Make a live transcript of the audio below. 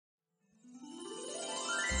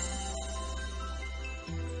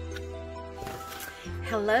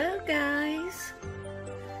Hello guys,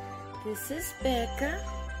 this is Becca,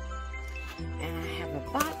 and I have a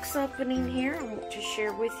box opening here I want to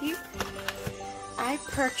share with you. I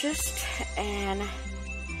purchased an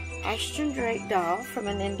Ashton doll from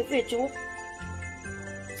an individual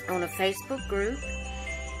on a Facebook group,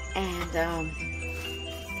 and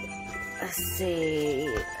let's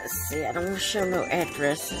see, I don't want to show no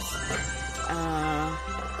addresses.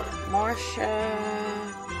 Marsha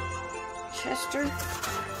Chester, I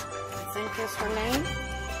think is her name.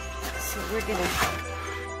 So we're gonna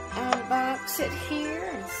unbox it here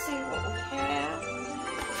and see what we have.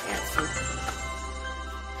 Got some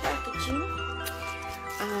packaging.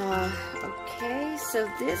 Okay, so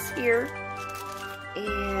this here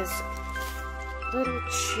is Little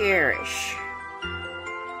Cherish.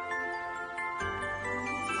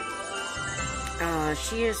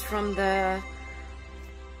 She is from the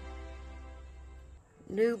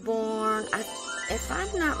newborn, if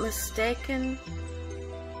I'm not mistaken,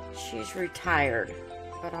 she's retired,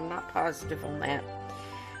 but I'm not positive on that.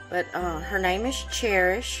 But her name is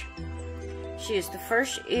Cherish. She is the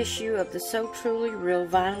first issue of the So Truly Real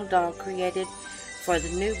vinyl doll created for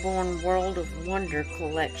the Newborn World of Wonder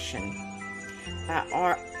collection by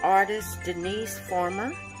artist Denise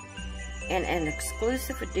Farmer, and an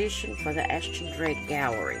exclusive edition for the Ashton Drake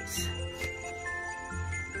galleries.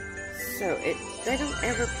 So they don't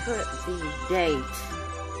ever put the date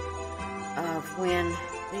of when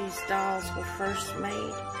these dolls were first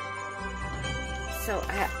made. So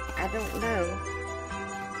I don't know.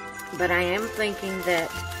 But I am thinking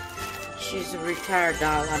that she's a retired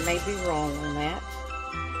doll. I may be wrong on that.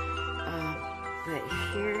 But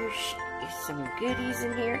here's some goodies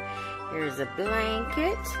in here. Here's a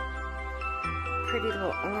blanket. Pretty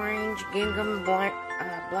little orange gingham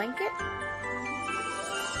blanket.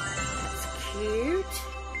 Cute.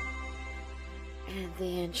 And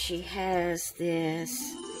then she has this.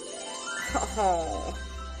 Oh,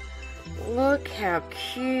 look how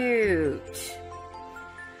cute.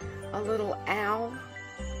 A little owl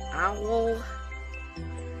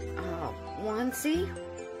onesie.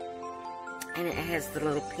 And it has the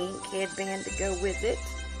little pink headband to go with it.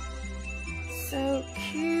 So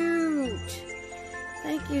cute.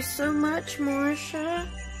 Thank you so much, Marsha.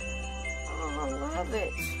 Oh, I love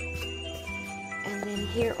it. And then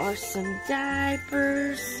here are some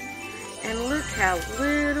diapers. And look how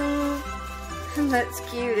little. That's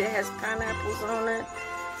cute. It has pineapples on it.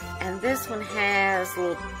 And this one has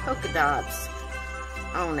little polka dots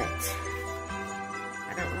on it.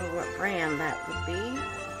 I don't know what brand that would be.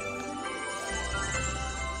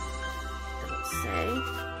 Don't say.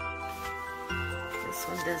 This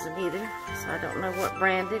one doesn't either. So I don't know what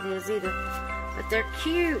brand it is either. But they're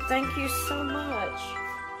cute. Thank you so much.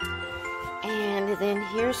 And then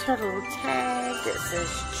here's her little tag that says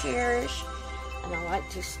Cherish. And I like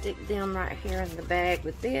to stick them right here in the bag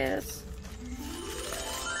with this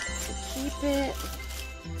to keep it.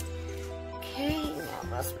 Okay, now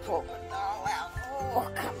let's pull the doll out. Oh,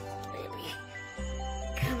 come on, baby.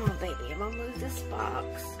 Come on, baby. I'm going to move this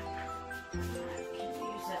box. I can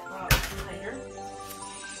use that box later.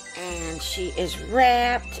 And she is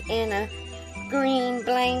wrapped in a green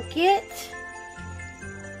blanket.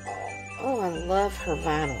 Oh, I love her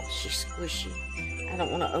vinyl. She's squishy. I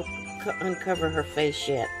don't want to uncover her face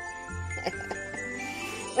yet.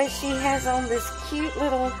 But she has on this cute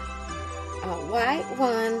little white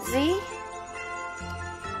onesie.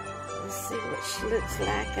 Let's see what she looks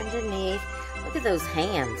like underneath. Look at those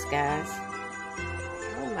hands, guys.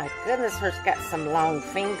 Oh my goodness, her's got some long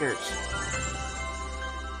fingers.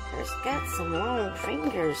 Her's got some long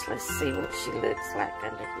fingers. Let's see what she looks like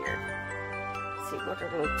under here. See what her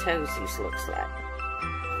little toesies looks like.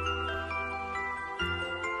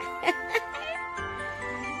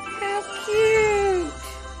 How cute!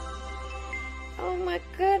 Oh my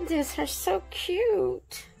goodness, her so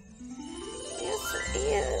cute. Yes, it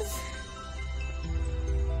is.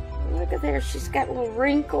 Look at there, she's got little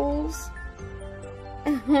wrinkles.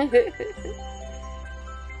 Are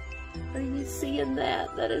you seeing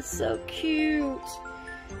that? That is so cute.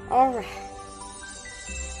 All right.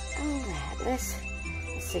 Alright, let's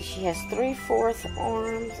see. She has 3/4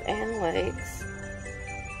 arms and legs.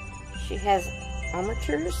 She has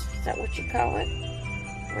armatures, is that what you call it?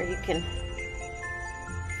 Where you can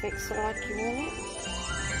fix it like you want it.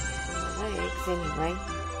 Legs, anyway.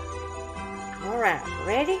 Alright,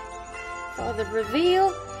 ready for the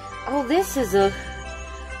reveal? Oh, this is a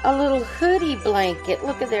little hoodie blanket.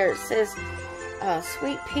 Look at there, it says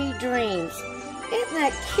Sweet Pea Dreams. Isn't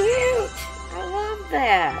that cute? I love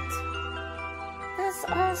that. That's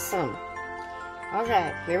awesome. All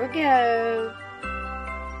right, here we go.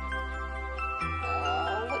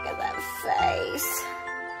 face.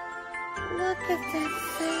 Look at that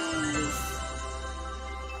face.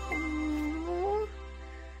 Aww.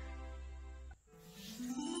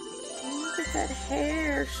 Look at that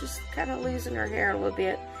hair. She's kind of losing her hair a little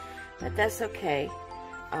bit, but that's okay.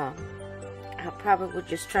 I probably would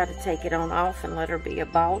just try to take it on off and let her be a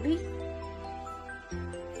baldy.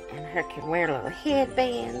 And her can wear little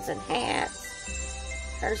headbands and hats.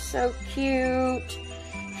 Her so cute.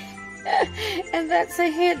 And that's a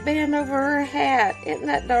headband over her hat. Isn't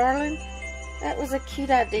that darling? That was a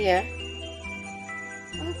cute idea.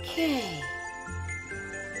 Okay.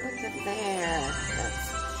 Look at there.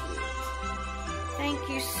 That's cute. Thank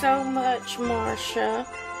you so much, Marsha.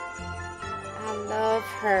 I love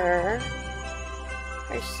her.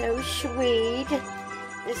 They're so sweet.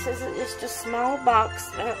 This is just a small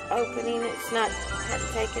box opening. It's not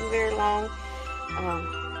hadn't taken very long.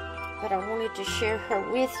 But I wanted to share her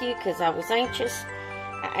with you because I was anxious.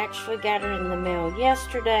 I actually got her in the mail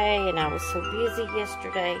yesterday, and I was so busy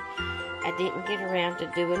yesterday, I didn't get around to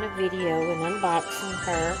doing a video and unboxing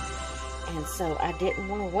her. And so I didn't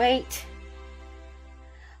want to wait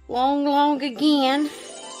long again.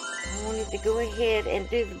 I wanted to go ahead and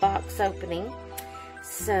do the box opening.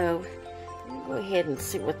 So, let me go ahead and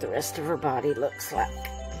see what the rest of her body looks like.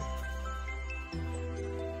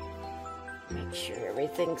 Make sure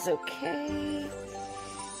everything's okay.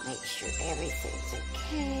 Make sure everything's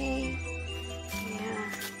okay.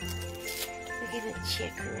 Yeah. We're going to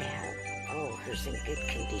check her out. Oh, her's in good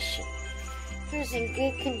condition. Her's in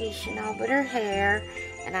good condition, all but her hair.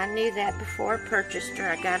 And I knew that before I purchased her.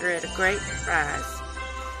 I got her at a great price.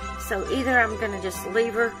 So either I'm going to just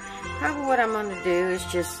leave her. Probably what I'm going to do is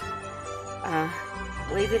just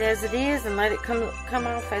leave it as it is and let it come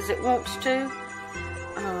off as it wants to.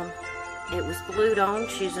 It was glued on.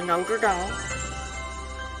 She's an older doll.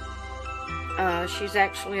 She's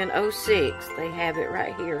actually an 06. They have it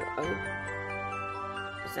right here. Oh,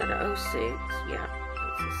 is that a 06? Yeah,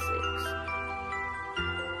 it's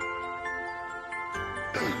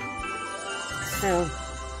a 6. So,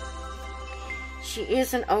 she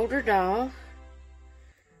is an older doll.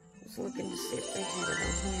 I was looking to see if they had it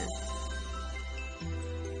on here.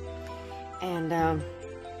 And,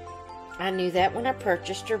 I knew that when I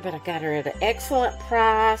purchased her, but I got her at an excellent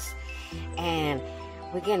price. And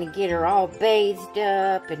we're going to get her all bathed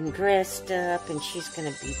up and dressed up, and she's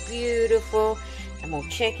going to be beautiful. I'm going to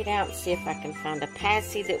check it out and see if I can find a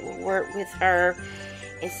passy that will work with her.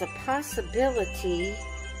 It's a possibility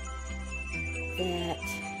that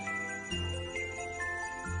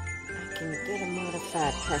I can get a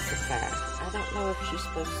modified pacifier. I don't know if she's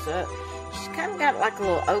supposed to. She's kind of got like a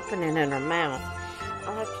little opening in her mouth.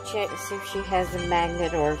 I'll have to check and see if she has a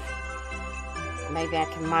magnet, or maybe I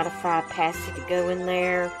can modify a passy to go in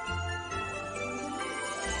there.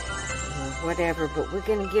 Or whatever, but we're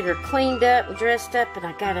going to get her cleaned up and dressed up, and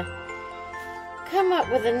I got to come up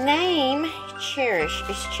with a name. Cherish.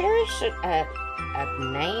 Is Cherish a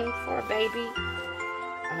name for a baby?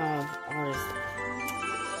 Or is,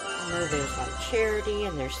 I know there's like Charity,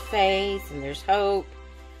 and there's Faith, and there's Hope.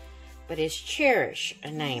 But is Cherish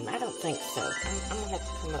a name? I don't think so. I'm going to have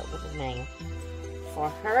to come up with a name for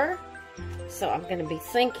her. So I'm going to be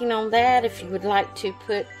thinking on that. If you would like to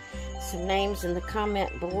put some names in the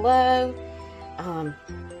comment below,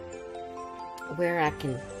 where I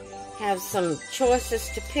can have some choices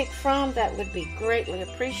to pick from, that would be greatly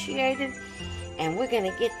appreciated. And we're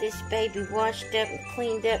going to get this baby washed up and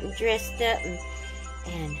cleaned up and dressed up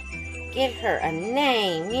and get her a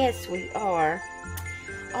name. Yes, we are.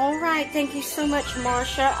 Alright, thank you so much,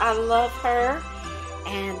 Marsha. I love her.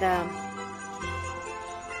 And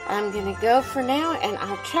I'm going to go for now, and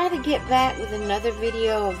I'll try to get back with another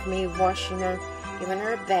video of me washing her, giving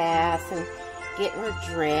her a bath, and getting her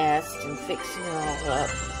dressed, and fixing her all up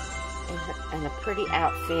in a pretty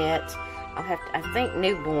outfit. I'll have to, I think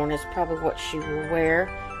newborn is probably what she will wear.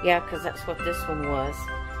 Yeah, because that's what this one was.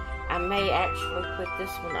 I may actually put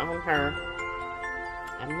this one on her.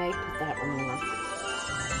 I may put that one on her.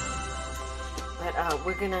 But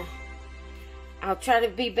we're gonna, I'll try to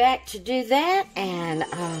be back to do that, and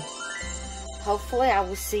hopefully I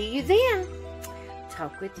will see you then.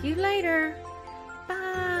 Talk with you later.